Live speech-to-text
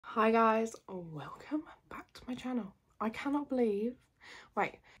Hi guys, welcome back to my channel. I cannot believe,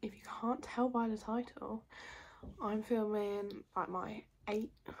 wait, if you can't tell by the title, I'm filming like my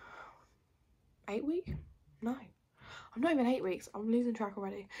eight week? No, I'm not even 8 weeks, I'm losing track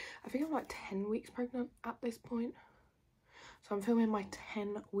already. I think I'm like 10 weeks pregnant at this point. So I'm filming my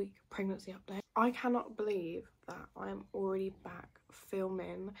 10-week pregnancy update. I cannot believe that I'm already back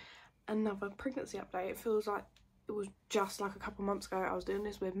filming another pregnancy update. It feels like it was just like a couple months ago I was doing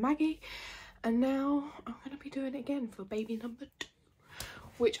this with Maggie, and now I'm going to be doing it again for baby number 2,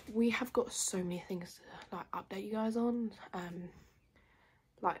 which we have got so many things to like update you guys on.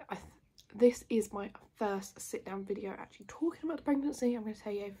 This is my first sit down video actually talking about the pregnancy. I'm going to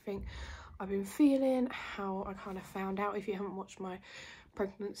tell you everything I've been feeling, how I kind of found out, if you haven't watched my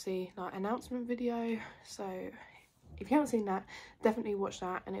pregnancy like announcement video. So if you haven't seen that, definitely watch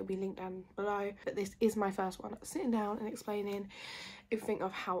that and it'll be linked down below. But this is my first one, sitting down and explaining everything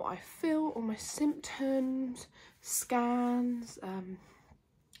of how I feel, all my symptoms, scans,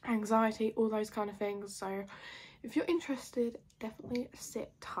 anxiety, all those kind of things. So if you're interested, definitely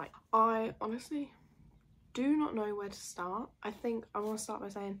sit tight. I honestly do not know where to start. I think I want to start by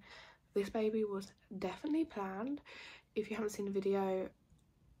saying this baby was definitely planned. If you haven't seen the video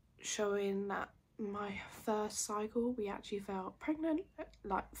showing that my first cycle we actually felt pregnant,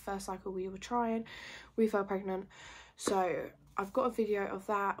 like first cycle we were trying, we felt pregnant. So I've got a video of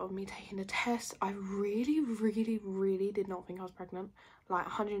that, of me taking a test. I really did not think I was pregnant, like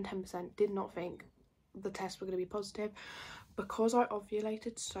 110% did not think the tests were going to be positive, because I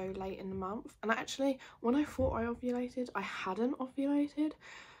ovulated so late in the month. And actually when I thought I ovulated, I hadn't ovulated,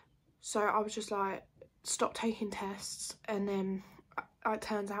 so I was just like, stop taking tests. And then it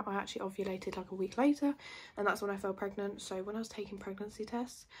turns out I actually ovulated like a week later, and that's when I fell pregnant. So when I was taking pregnancy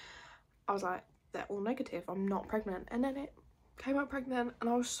tests, I was like, they're all negative, I'm not pregnant. And then it came out pregnant and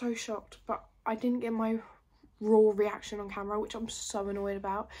I was so shocked, but I didn't get my raw reaction on camera, which I'm so annoyed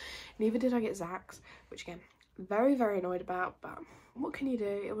about. Neither did I get Zach's, which again, very annoyed about, but what can you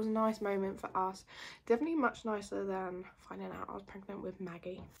do? It was a nice moment for us, definitely much nicer than finding out I was pregnant with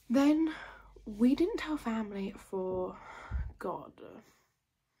Maggie. Then we didn't tell family for God,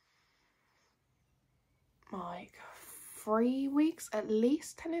 like 3 weeks at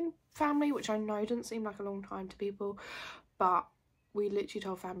least telling family, which I know doesn't seem like a long time to people, but we literally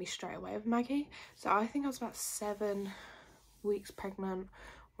told family straight away with Maggie. So I think I was about 7 weeks pregnant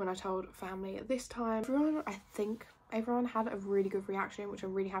when I told family. At this time, I think everyone had a really good reaction, which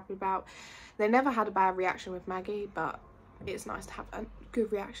I'm really happy about. They never had a bad reaction with Maggie, but it's nice to have a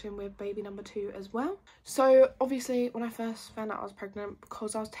good reaction with baby number 2 as well. So obviously when I first found out I was pregnant,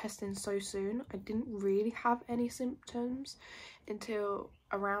 because I was testing so soon, I didn't really have any symptoms until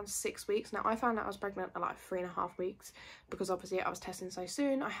around 6 weeks. Now I found out I was pregnant at like 3.5 weeks, because obviously I was testing so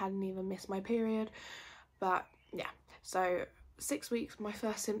soon, I hadn't even missed my period. But yeah, so 6 weeks my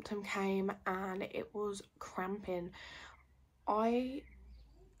first symptom came, and it was cramping. I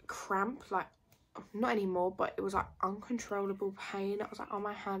cramp like, not anymore, but it was like uncontrollable pain. I was like on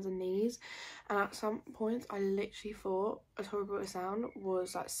my hands and knees, and at some points I literally thought, as horrible as it sounds,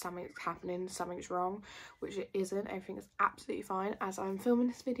 was like something's happening, something's wrong, which it isn't. Everything is absolutely fine as I'm filming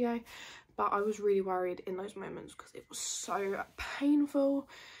this video, but I was really worried in those moments because it was so painful.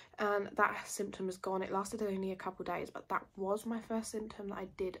 And that symptom is gone. It lasted only a couple days, but that was my first symptom that I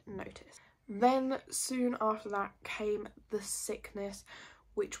did notice. Then soon after that came the sickness,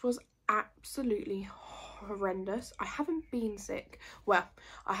 which was absolutely horrendous. I haven't been sick. Well,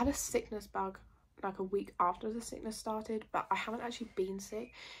 I had a sickness bug like a week after the sickness started, but I haven't actually been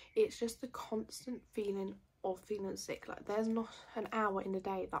sick. It's just the constant feeling of feeling sick. Like there's not an hour in the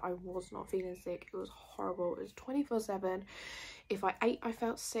day that I was not feeling sick. It was horrible. It was 24/7. If I ate, I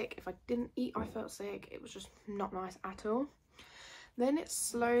felt sick. If I didn't eat, I felt sick. It was just not nice at all. Then it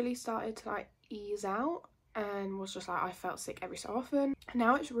slowly started to like ease out, and was just like, I felt sick every so often.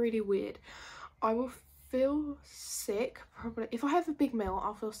 Now it's really weird. I will feel sick probably if I have a big meal.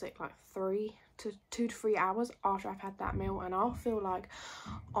 I'll feel sick like 2 to 3 hours after I've had that meal, and I'll feel like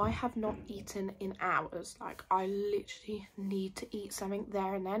I have not eaten in hours. Like I literally need to eat something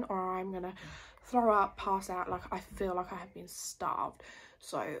there and then, or I'm gonna throw up, pass out. Like I feel like I have been starved.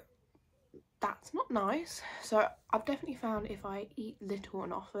 So that's not nice. So I've definitely found if I eat little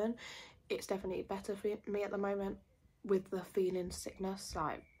and often, it's definitely better for me at the moment with the feeling sickness.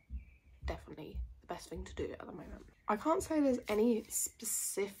 Like definitely the best thing to do at the moment. I can't say there's any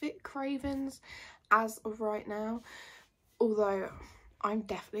specific cravings as of right now, although I'm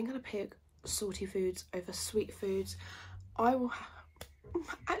definitely going to pick salty foods over sweet foods. I will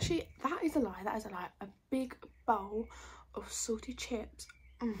actually, that is a lie, a big bowl of salty chips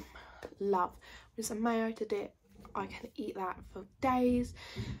love. With some mayo to dip, I can eat that for days.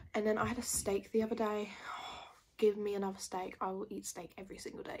 And then I had a steak the other day. Give me another steak. I will eat steak every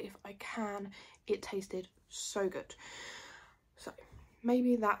single day if I can. It tasted so good. So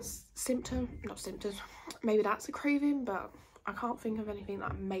maybe that's maybe that's a craving, but I can't think of anything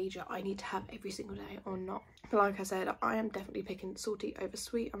like major I need to have every single day or not. But like I said, I am definitely picking salty over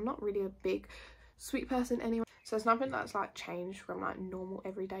sweet. I'm not really a big sweet person anyway, so it's nothing that's like changed from like normal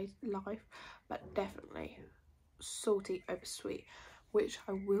everyday life, but definitely salty over sweet, which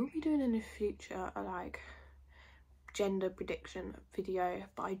I will be doing in the future, like gender prediction video,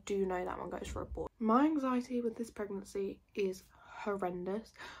 but I do know that one goes for a boy. My anxiety with this pregnancy is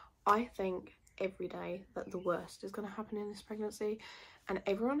horrendous. I think every day that the worst is going to happen in this pregnancy, and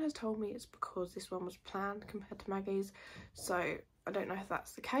everyone has told me it's because this one was planned compared to Maggie's, so I don't know if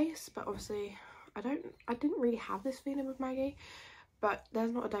that's the case, but obviously I didn't really have this feeling with Maggie, but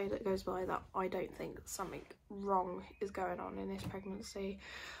there's not a day that goes by that I don't think something wrong is going on in this pregnancy.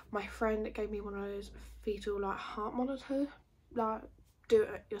 My friend gave me one of those fetal like heart monitor, like do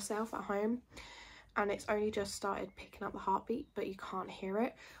it yourself at home, and it's only just started picking up the heartbeat, but you can't hear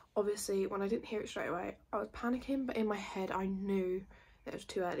it. Obviously when I didn't hear it straight away I was panicking, but in my head I knew it was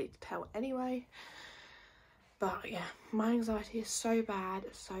too early to tell anyway. But yeah, my anxiety is so bad.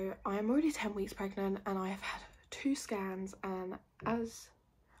 So I am already 10 weeks pregnant and I have had 2 scans, and as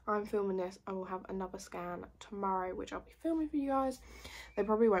I'm filming this I will have another scan tomorrow, which I'll be filming for you guys. They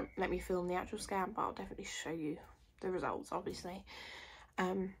probably won't let me film the actual scan, but I'll definitely show you the results obviously,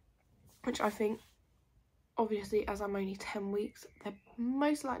 which I think obviously as I'm only 10 weeks they're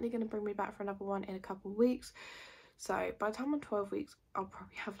most likely going to bring me back for another one in a couple of weeks. So by the time I'm 12 weeks I'll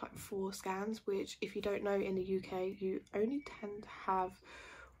probably have like 4 scans, which if you don't know, in the UK you only tend to have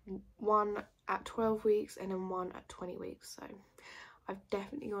one at 12 weeks and then one at 20 weeks. So I've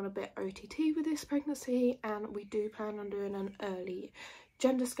definitely gone a bit OTT with this pregnancy, and we do plan on doing an early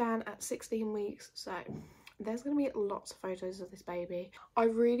gender scan at 16 weeks. So there's going to be lots of photos of this baby. I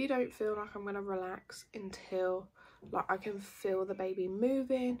really don't feel like I'm going to relax until like I can feel the baby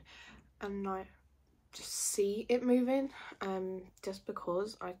moving and like just see it moving, just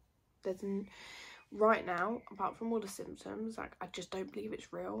because right now, apart from all the symptoms, like I just don't believe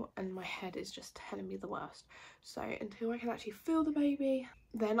it's real, and my head is just telling me the worst. So until I can actually feel the baby,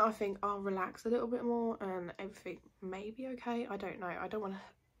 then I think I'll relax a little bit more and everything may be okay. I don't know, I don't want to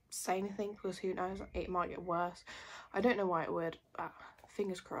say anything because who knows, it might get worse. I don't know why it would, but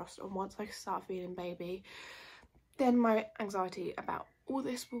fingers crossed. And once I start feeling baby, then my anxiety about all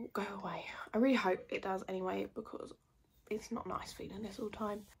this will go away. I really hope it does anyway, because it's not nice feeling this all the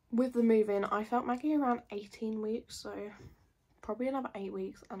time. With the move-in, I felt Maggie around 18 weeks, so probably another 8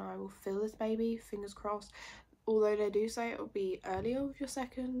 weeks and I will feel this baby, fingers crossed. Although they do say it will be earlier with your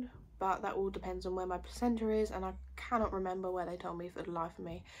second, but that all depends on where my placenta is, and I cannot remember where they told me for the life of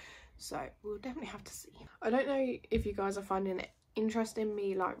me, so we'll definitely have to see. I don't know if you guys are finding it interesting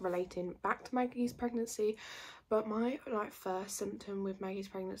me like relating back to Maggie's pregnancy, but my like first symptom with Maggie's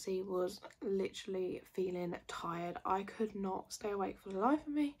pregnancy was literally feeling tired. I could not stay awake for the life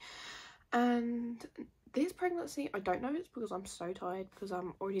of me, and this pregnancy, I don't know if it's because I'm so tired because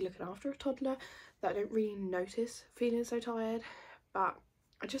I'm already looking after a toddler that I don't really notice feeling so tired, but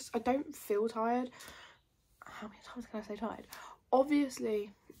I don't feel tired. How many times can I say tired?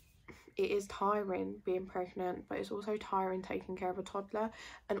 Obviously it is tiring being pregnant, but it's also tiring taking care of a toddler,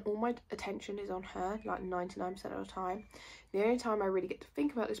 and all my attention is on her like 99% of the time. The only time I really get to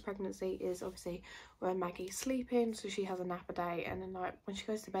think about this pregnancy is obviously when Maggie's sleeping, so she has a nap a day, and then like when she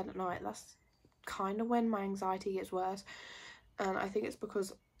goes to bed at night, that's kind of when my anxiety gets worse. And I think it's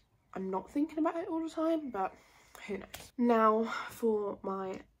because I'm not thinking about it all the time, but who knows. Now for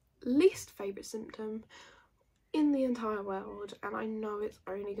my least favourite symptom in the entire world, and I know it's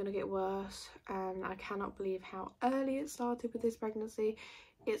only going to get worse, and I cannot believe how early it started with this pregnancy.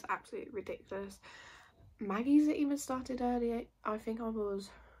 It's absolutely ridiculous. Maggie's even started early. I think I was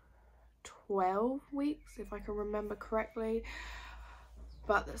 12 weeks if I can remember correctly,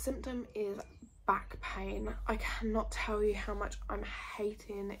 but the symptom is back pain. I cannot tell you how much I'm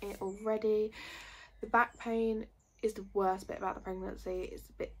hating it already. The back pain is the worst bit about the pregnancy. It's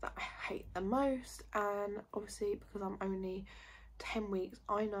the bit that I hate the most, and obviously because I'm only 10 weeks,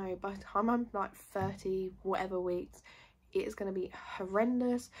 I know by the time I'm like 30 whatever weeks it is going to be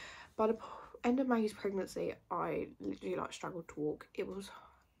horrendous. By the end of Maggie's pregnancy I literally like struggled to walk. It was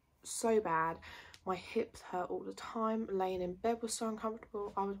so bad. My hips hurt all the time. Laying in bed was so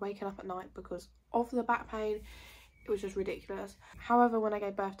uncomfortable. I was waking up at night because of the back pain. It was just ridiculous. However, when I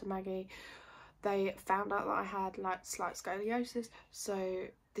gave birth to Maggie, they found out that I had like slight scoliosis, so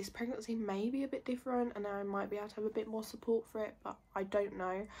this pregnancy may be a bit different and I might be able to have a bit more support for it, but I don't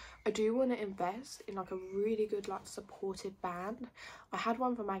know. I do want to invest in like a really good like supportive band. I had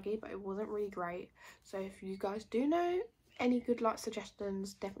one for Maggie, but it wasn't really great. So if you guys do know any good like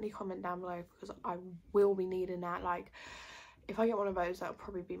suggestions, definitely comment down below, because I will be needing that. Like if I get one of those, that'll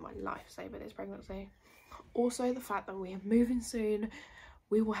probably be my lifesaver this pregnancy. Also the fact that we are moving soon,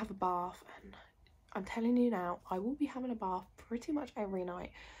 we will have a bath, and I'm telling you now, I will be having a bath pretty much every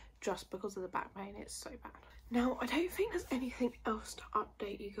night just because of the back pain. It's so bad. Now, I don't think there's anything else to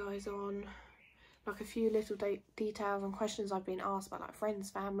update you guys on. Like a few little details and questions I've been asked by like friends,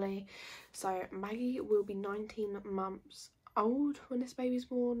 family. So Maggie will be 19 months old when this baby's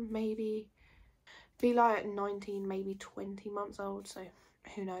born. Maybe be like 19, maybe 20 months old. So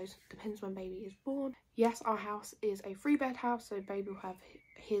who knows, depends when baby is born. Yes, our house is a 3-bed house, so baby will have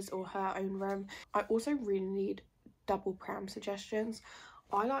his or her own room. I also really need double pram suggestions.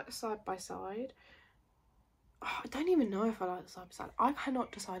 I like the side by side. I don't even know if I like the side by side. I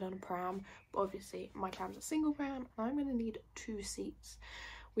cannot decide on a pram, but obviously my pram's a single pram and I'm going to need 2 seats.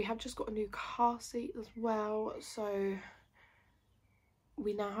 We have just got a new car seat as well, so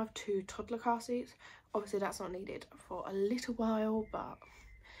we now have 2 toddler car seats. Obviously that's not needed for a little while, but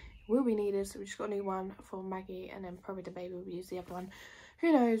will be needed, so we just got a new one for Maggie, and then probably the baby will use the other one.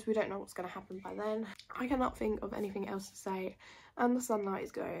 Who knows, we don't know what's going to happen by then. I cannot think of anything else to say, and the sunlight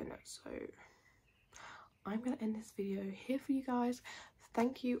is going, so I'm going to end this video here for you guys.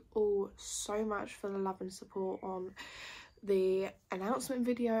 Thank you all so much for the love and support on the announcement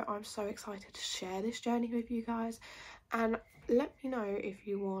video. I'm so excited to share this journey with you guys, and let me know if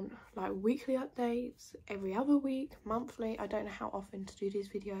you want like weekly updates, every other week, monthly. I don't know how often to do these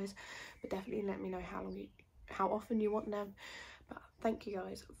videos, but definitely let me know how often you want them. But thank you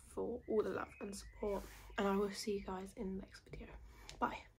guys for all the love and support, and I will see you guys in the next video. Bye.